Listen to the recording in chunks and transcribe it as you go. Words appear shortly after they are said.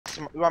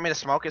You want me to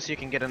smoke it so you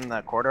can get in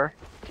the corridor?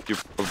 We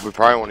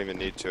probably won't even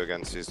need to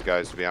against these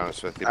guys, to be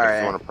honest with you. But if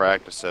you want to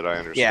practice it, I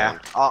understand.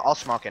 Yeah, I'll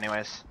smoke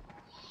anyways.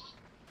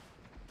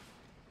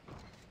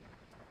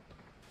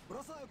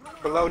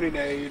 Baloney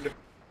nade.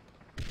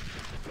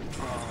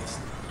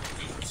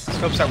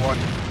 Scopes at 1.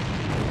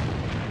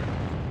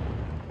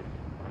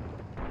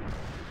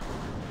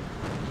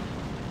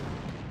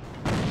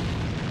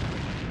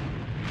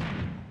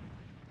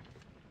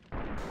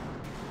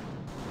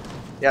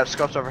 Yeah,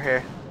 scopes over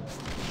here.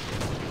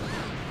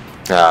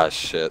 Ah,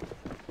 shit.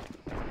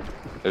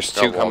 There's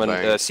two coming.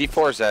 bang.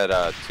 C4's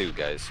at 2,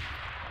 guys.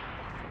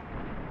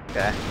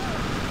 Okay.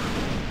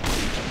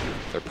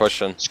 They're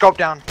pushing. Scope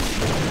down.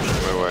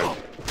 Wait.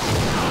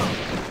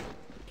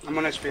 I'm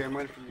on HP, I'm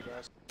waiting for you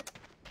guys.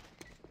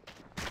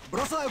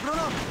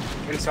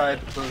 Inside,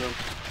 blue room.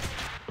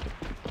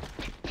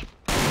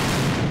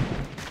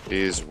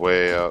 He's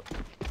way up.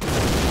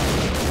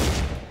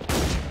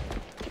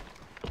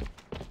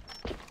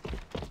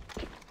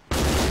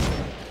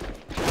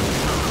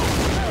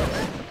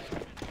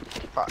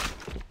 Fuck.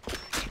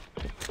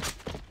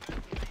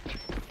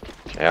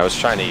 Yeah, I was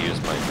trying to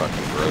use my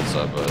fucking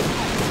Groza, but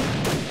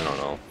I don't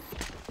know.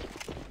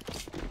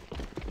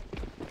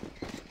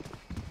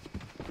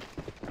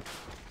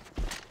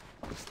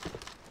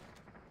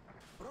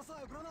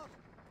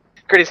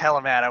 Gritty's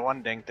hella mad. I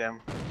one dinked him.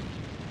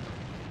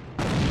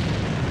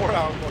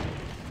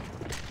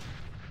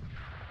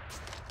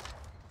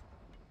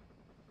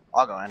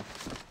 I'll go in.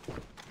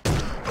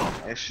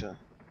 Ish. I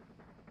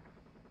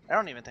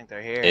don't even think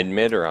they're here. In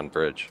mid or on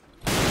bridge?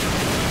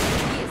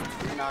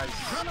 Nice.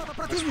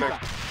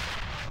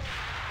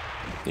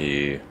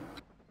 Yeah.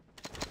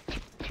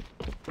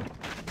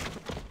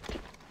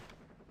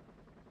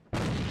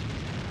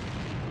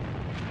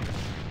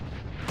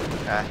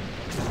 Okay.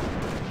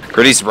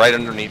 Gritty's right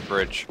underneath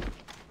bridge.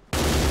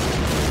 Good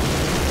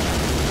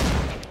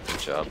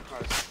job.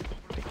 Nice.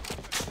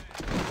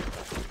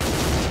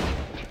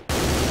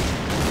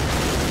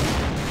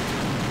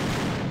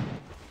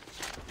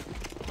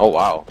 Oh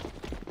wow.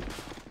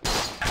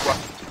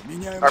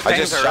 Our I pings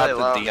just are shot really the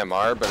low.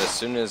 DMR, but as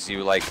soon as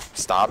you like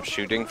stop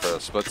shooting for a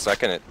split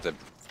second,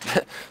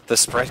 the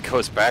spread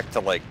goes back to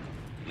like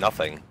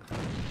nothing.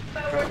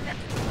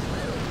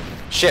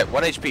 Shit,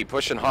 1 HP,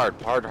 pushing hard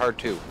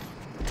too.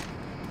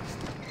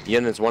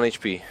 Yin is 1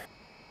 HP.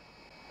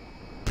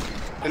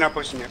 They're not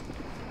pushing you.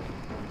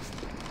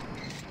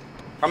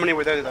 How many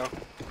were there though?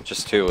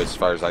 Just 2 as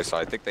far as I saw.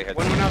 I think they had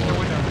One went out the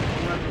window.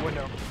 One went out the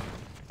window.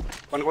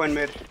 One going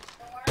mid.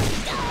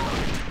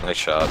 Nice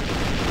shot.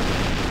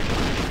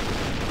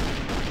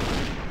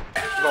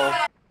 Goal.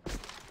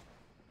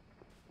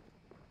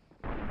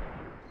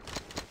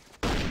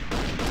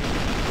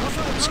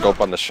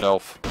 Scope on the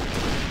shelf.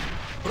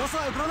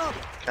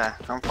 Okay,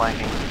 I'm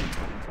flanking.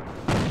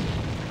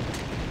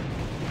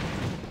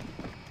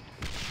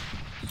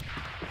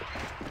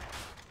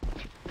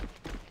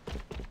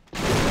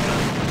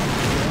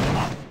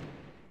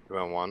 You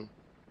went 1.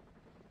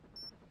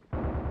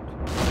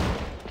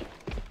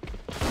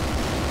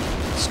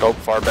 Scope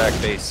far back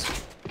base.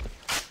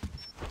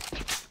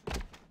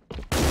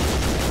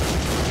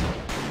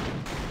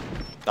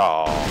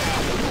 Oh,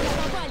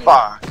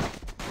 Fuck.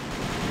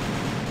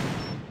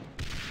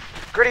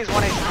 Gritty's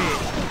 1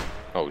 HP.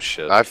 oh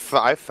shit. I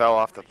fell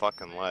off the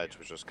fucking ledge,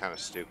 which was kind of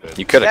stupid.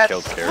 You could have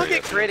That's- killed Carrie. Look at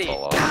if you Gritty.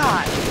 fall off.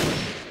 God.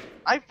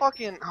 I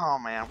fucking. Oh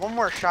man, one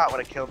more shot would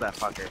have killed that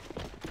fucker.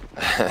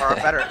 Or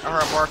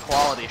a more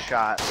quality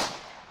shot.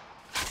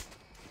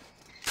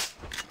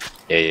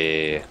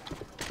 Yeah.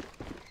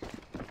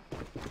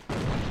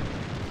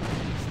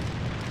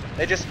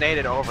 They just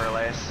naded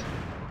overlays.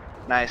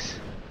 Nice.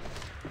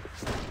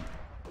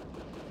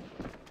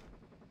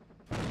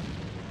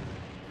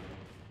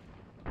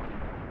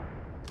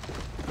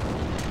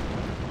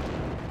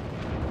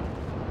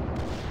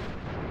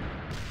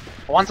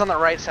 One's on the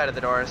right side of the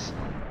doors.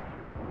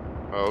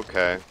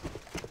 Okay.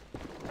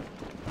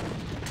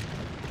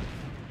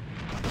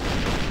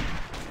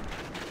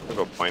 I'll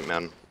go point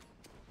man.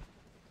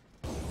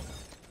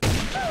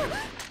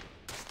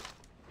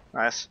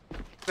 Nice.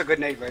 It's a good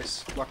nade,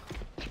 guys. Look.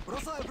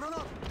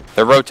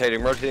 They're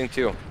rotating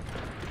too.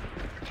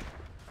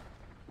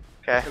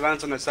 Okay. It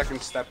lands on the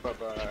second step of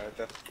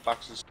the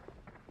boxes.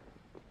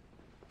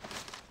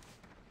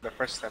 The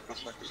first step, not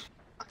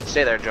second.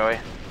 Stay there, Joey.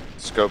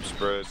 Scope's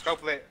bridge.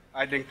 Scope lit.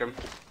 I dinked him.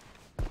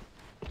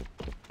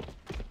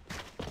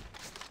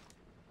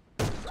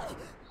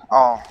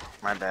 Oh,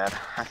 my bad.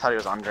 I thought he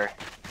was under.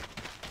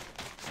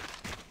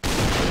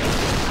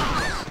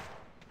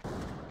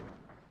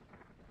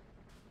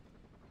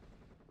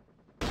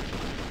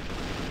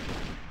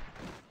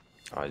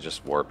 I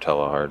just warped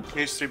hella hard.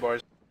 Here's 3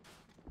 boys.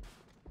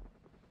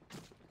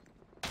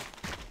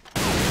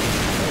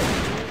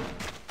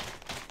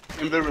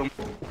 In the room.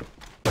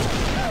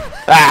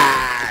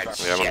 Ah!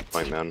 Yeah, I'm on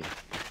point man.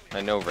 I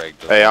know Reg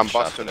does Hey, one I'm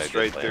shot busting that I did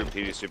straight through, land.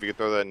 PD, so if you could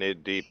throw that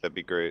nade deep, that'd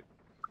be great.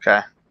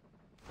 Okay.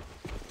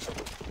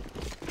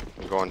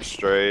 I'm going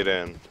straight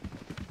in.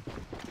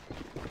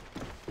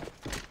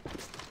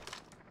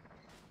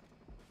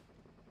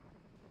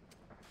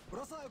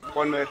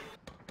 One mid.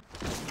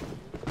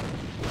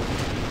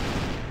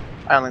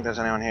 I don't think there's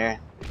anyone here.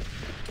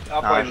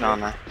 I'll No, play there's no one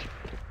mid.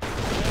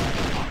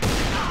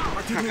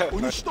 there.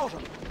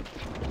 Уничтожен.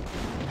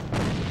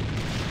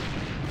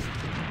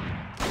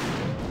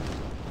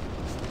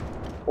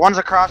 One's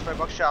across by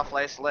bookshelf,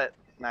 lace lit.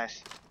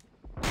 Nice.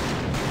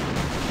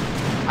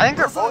 I think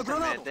they're both in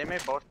mid. They may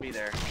both be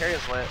there. Carry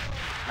is lit.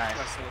 Nice.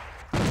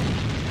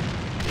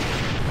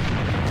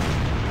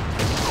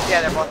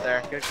 Yeah, they're both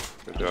there. Good.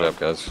 Good Good job. job,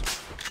 guys.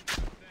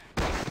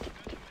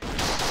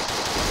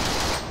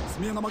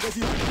 Смена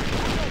магазина.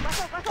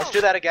 Let's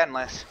do that again,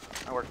 Liz.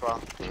 That worked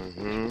well.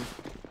 Mm-hmm.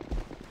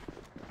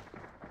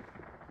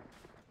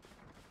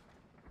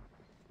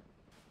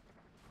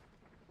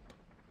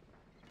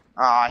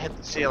 Oh, I hit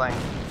the ceiling.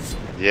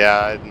 Yeah,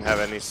 I didn't have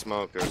any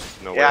smoke.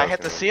 There's no way. Yeah, I was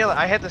hit the gonna- ceiling.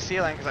 I hit the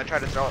ceiling because I tried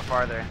to throw it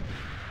farther.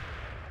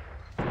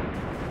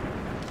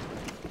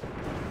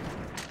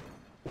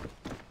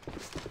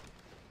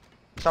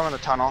 Some in the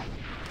tunnel.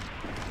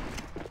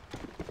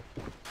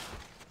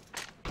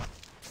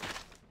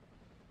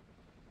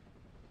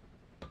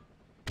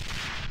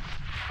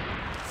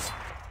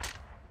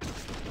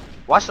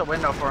 Watch the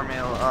window for me.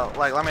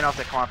 Like, let me know if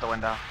they come out the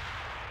window.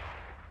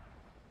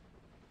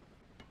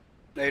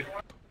 Nade.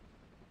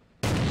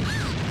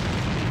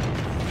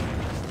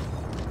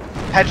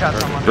 Headshot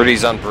someone.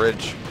 Rudy's on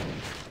bridge.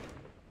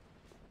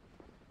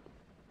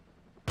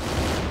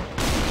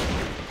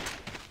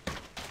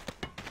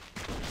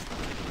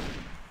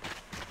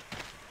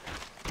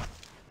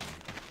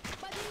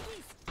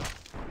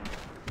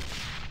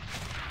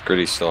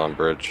 Gritty's still on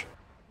bridge.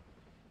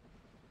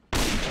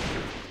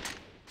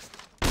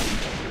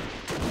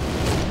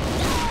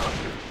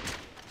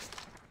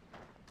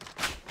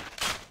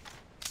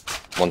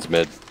 One's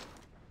mid.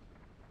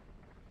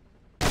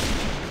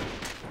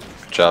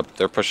 Good job.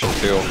 They're pushing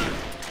two.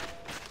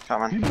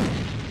 Coming.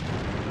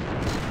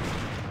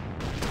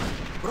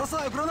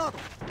 Бросаю гранату.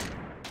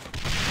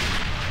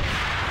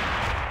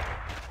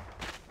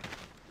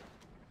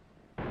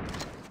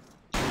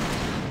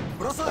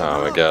 Бросаю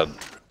Oh my гранату. god.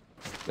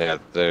 Yeah,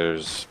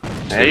 there's.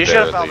 Yeah, two you should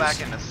there have at fell least.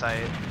 back into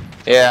sight.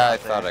 Yeah, I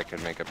thought I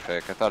could make a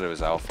pick. I thought it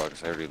was Alpha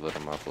because I already lit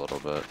him up a little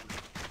bit.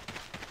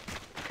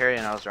 Carrie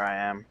knows where I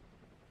am.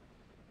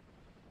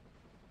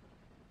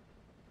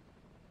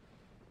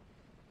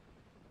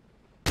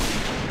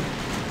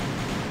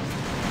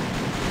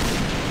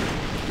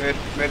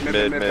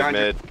 Mid behind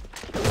you.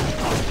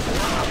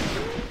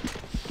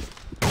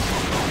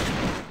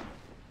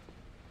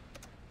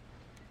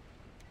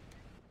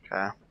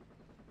 Okay.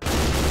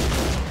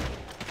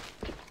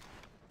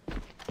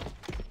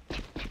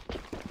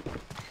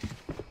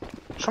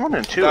 Someone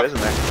in two, Stop. isn't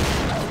there?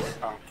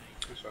 Oh.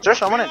 Is there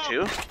someone in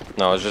two?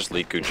 No, it's just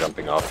Liku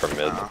jumping off from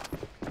mid. Oh,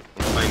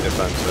 Playing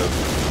defensive.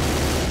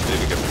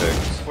 Need to get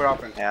picked. We're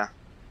open. yeah.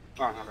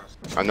 Oh, no,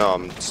 guys. I know.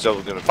 I'm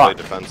still gonna play Fuck.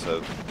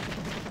 defensive.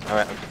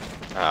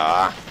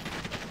 I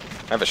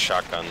have a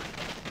shotgun.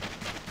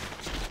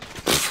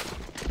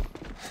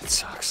 It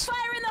sucks. Fire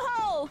in the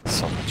hole!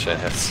 So much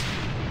ass.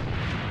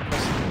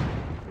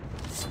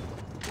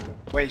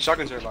 Wait,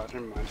 shotguns are alive.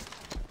 Never mind.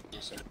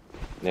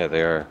 Yeah,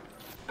 they are.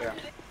 Yeah.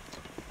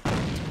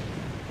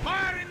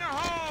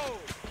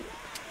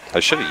 I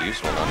should have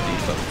used one on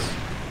defense.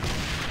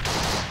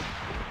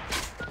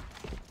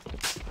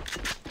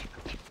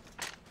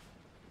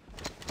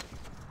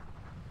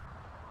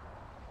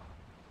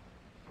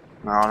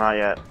 No, not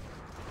yet.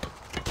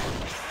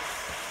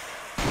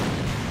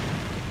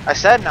 I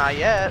said not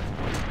yet.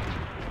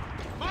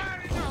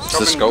 It's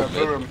the scope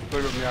Blue mid.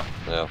 room, yeah.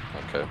 Yeah,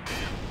 okay.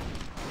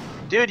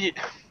 Dude, you...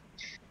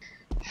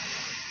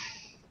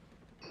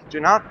 Do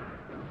not...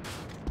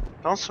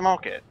 Don't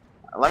smoke it.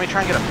 Let me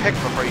try and get a pick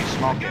before you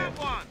smoke it.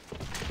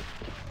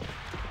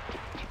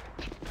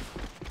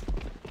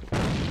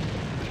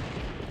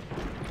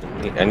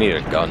 I need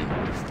a gun.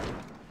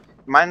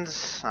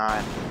 Mine's...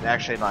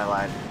 actually, I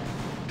lied.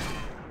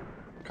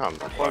 Come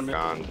the fuck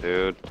on,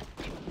 dude.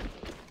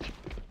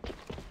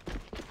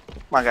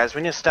 Come on, guys,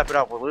 we need to step it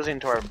up. We're losing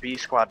to our B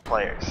squad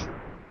players.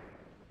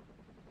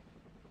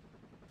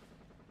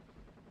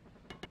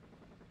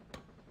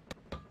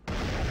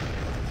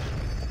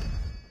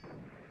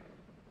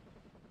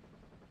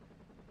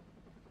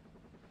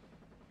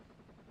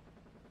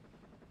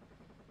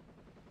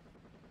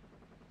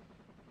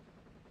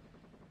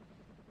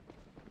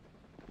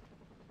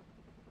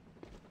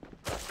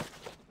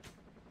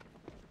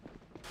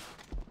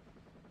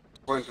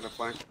 Going to the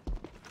flank.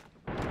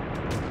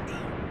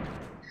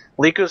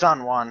 Liku's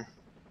on one.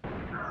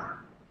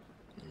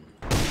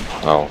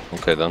 Oh,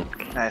 okay then.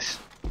 Nice.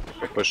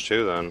 Push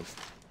two then.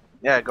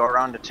 Yeah, go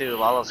around to two.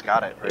 Lalo's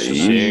got it. Right?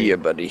 Yeah,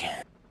 buddy.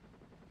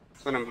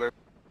 Swing in blue.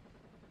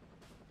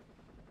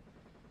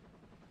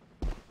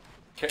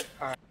 Okay,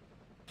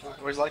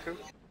 where's Lyko?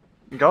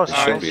 Go,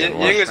 should be in Ying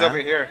one, is man. over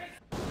here.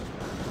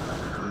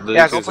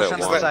 Yeah, go Liku's push at on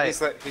the one. side.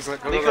 He's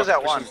like, go, Liku's at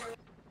push one. him.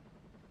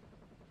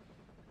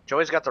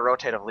 Joey's got the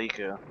rotate of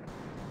Liku.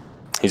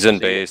 He's in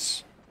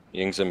base.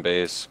 Ying's in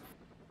base.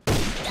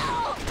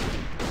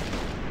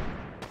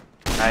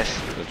 Nice.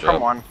 Good From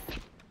job. one.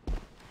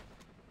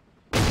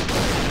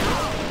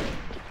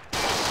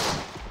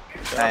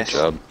 Nice. Good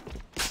job.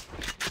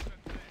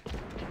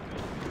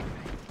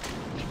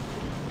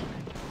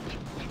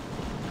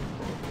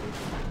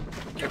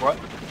 Take what?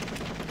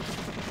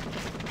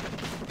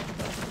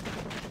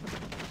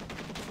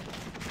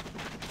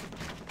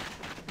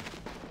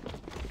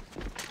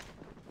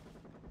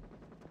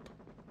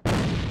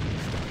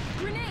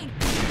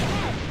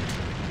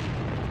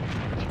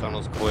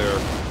 Tunnel's clear.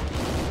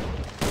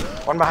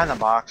 One behind the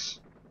box.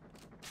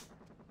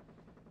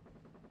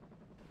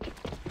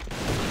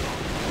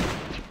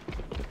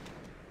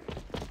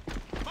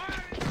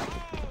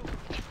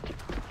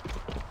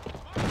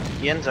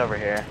 Ian's over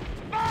here.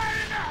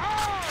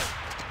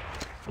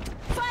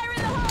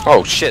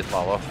 Oh shit,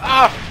 Lalo.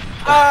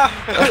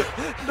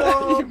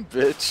 No! You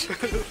bitch.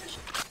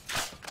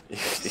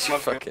 You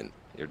fucking,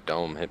 your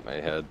dome hit my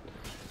head.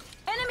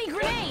 Enemy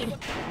grenade!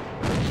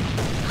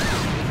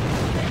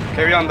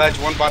 Carry on ledge,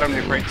 one bottom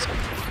new breaks.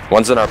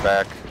 One's in our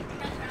back. Two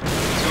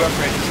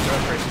upgrades, two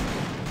upgrades.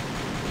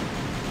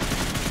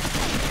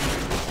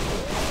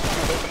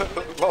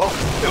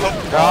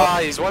 Ah,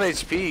 he's 1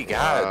 HP,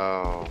 God.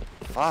 Oh.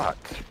 Fuck.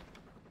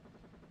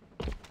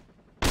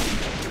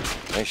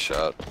 Nice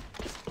shot.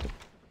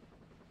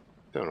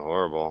 Doing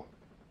horrible.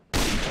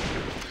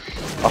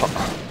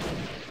 Oh.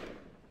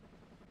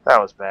 That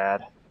was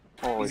bad.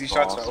 Holy Easy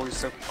balls. shots are always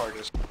so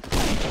targets.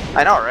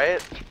 I know,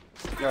 right?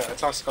 Yeah,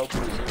 that's how scope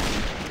is.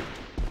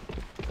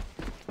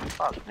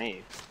 Fuck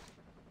me.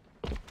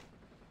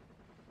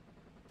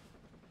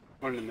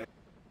 One in the mid.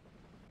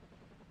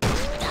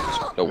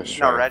 No.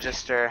 No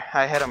register.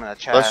 I hit him in the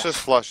chest. Let's just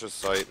flush his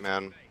sight,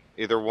 man.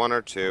 Either 1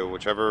 or 2,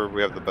 whichever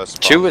we have the best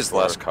spot 2 is for.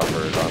 less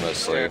covered,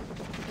 honestly.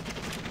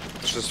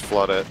 Let's just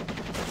flood it.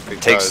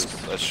 It takes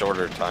Because a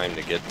shorter time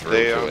to get through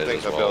they to don't it think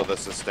as they'll be well. able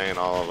to sustain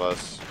all of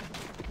us.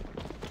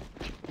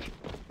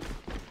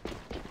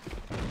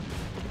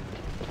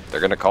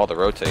 They're gonna call the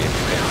rotate.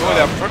 Oh,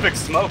 that perfect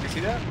smoke, you see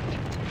that?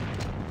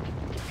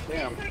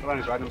 Damn, I'm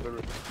running right into the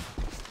roof.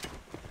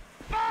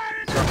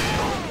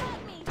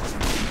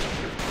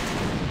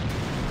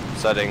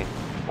 Setting.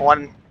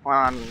 One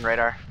on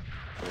radar.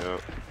 Yeah.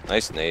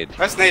 Nice nade.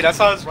 That's Nate, that's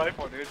how his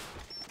rifle, dude.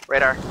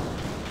 Radar.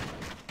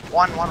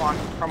 One.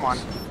 From one.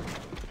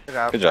 Good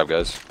job. Good job,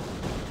 guys.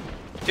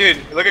 Dude,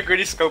 look at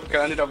Gritty scope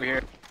landed over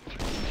here.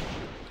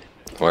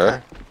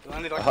 Where?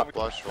 Landed like over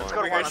Flush one. Let's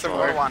go to We one. got Let's go to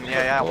somewhere. one.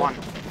 Yeah, Cool. one.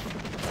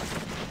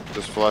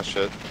 Just flush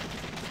it.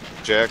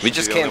 Jack, We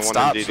just the only can't one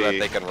stop in so that DD.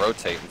 they can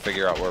rotate and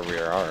figure out where we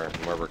are and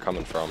where we're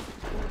coming from.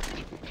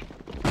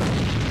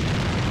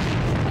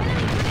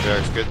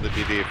 Jax, get the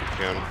DD if you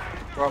can.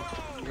 Well,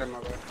 I'm getting my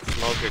way.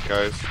 Smoke it,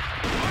 guys.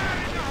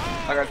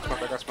 I got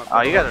smoke.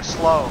 Oh, you guys are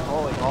slow.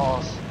 Holy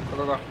balls.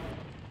 Go.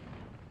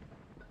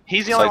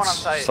 He's the only one on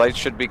site. Sight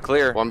should be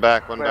clear. One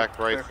back, Clear, right,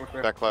 clear.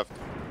 back left.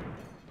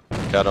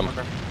 Got him.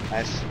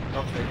 Nice.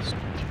 No fakes.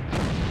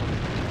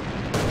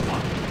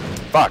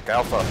 Fuck,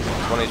 Alpha.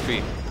 1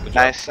 HP. Good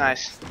job.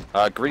 Nice.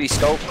 Greedy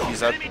scope.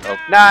 He's at. Oh,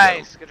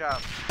 Nice. Good job.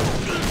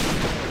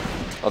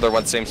 Other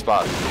one, same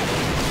spot.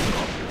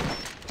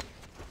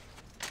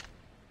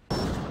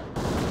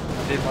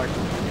 I did like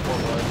 4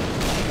 blood.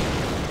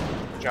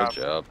 Good job.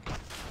 Good job.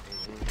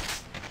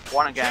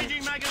 One again.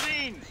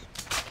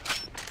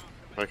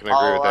 I can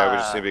agree with that, we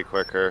just need to be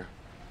quicker.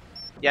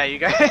 Yeah, you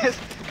guys kind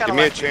of Give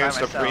me a chance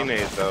to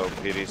pre-nade though,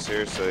 PD,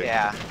 seriously.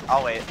 Yeah,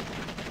 I'll wait.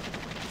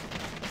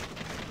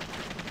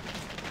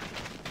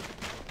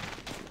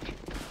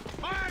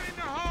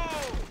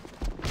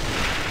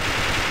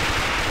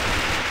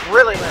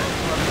 Really lit.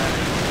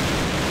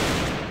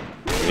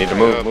 You need to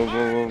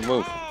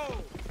move.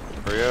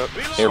 Hurry up.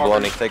 Here,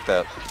 Baloney, take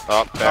that.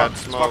 Oh, bad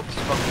smoke.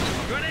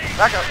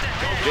 Back up.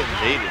 Getting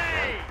naded,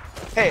 man.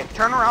 Hey,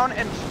 turn around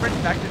and sprint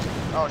back to.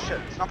 Oh shit,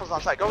 Snuffle's on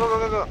site. Go.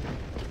 Go.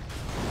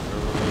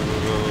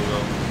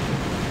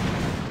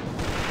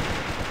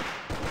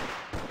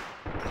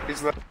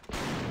 He's left.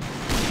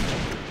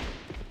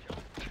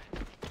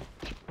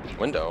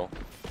 Window.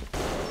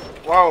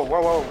 Whoa.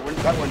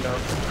 That window.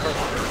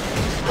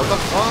 What the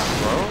fuck,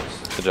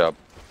 bro? Good job.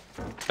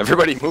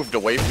 Everybody moved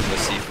away from the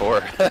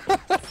C4.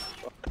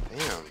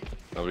 Damn.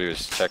 Nobody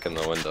was checking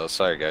the window.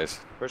 Sorry, guys.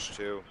 Push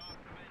 2.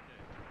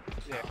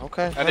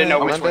 Okay. I didn't know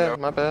my which bad, window.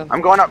 My bad.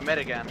 I'm going up mid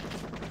again.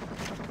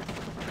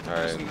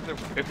 There's Alright. another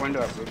big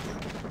window.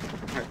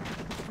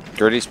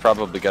 Gritty's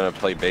probably gonna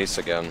play base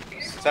again.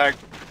 Tag.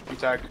 I'm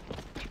tagged.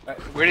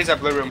 Gritty's at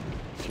blue room.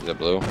 Is it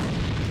blue?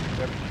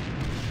 Yep.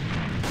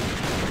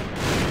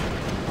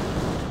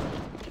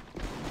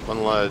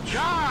 One ledge.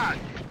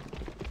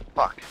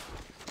 Fuck.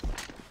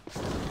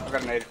 I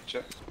got an 8.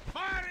 Shit.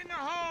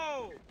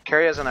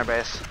 Carrier's in their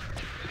base.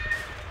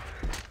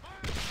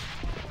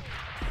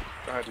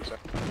 Go ahead and check.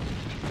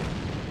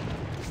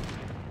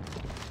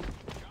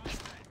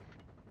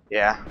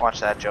 Yeah, watch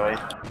that, Joey.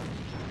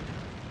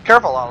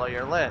 Careful, Lalo,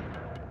 you're lit.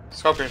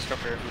 Scope here.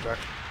 Be back.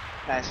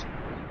 Nice.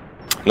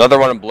 Another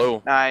one in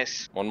blue.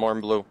 Nice. One more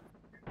in blue.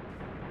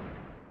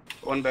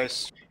 One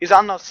base. He's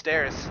on those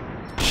stairs.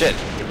 Shit,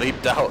 he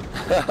leaped out.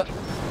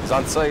 He's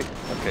on site.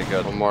 Okay,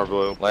 good. One more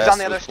blue. Last He's on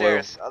the other was blue.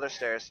 stairs. Other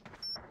stairs.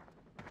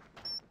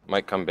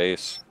 Might come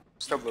base.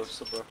 Still blue.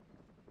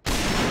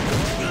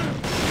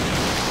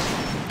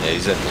 Yeah,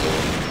 he's in blue.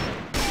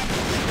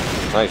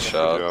 Nice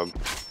shot. Good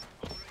job.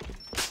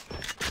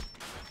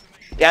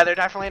 Yeah, they're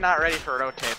definitely not ready for rotate.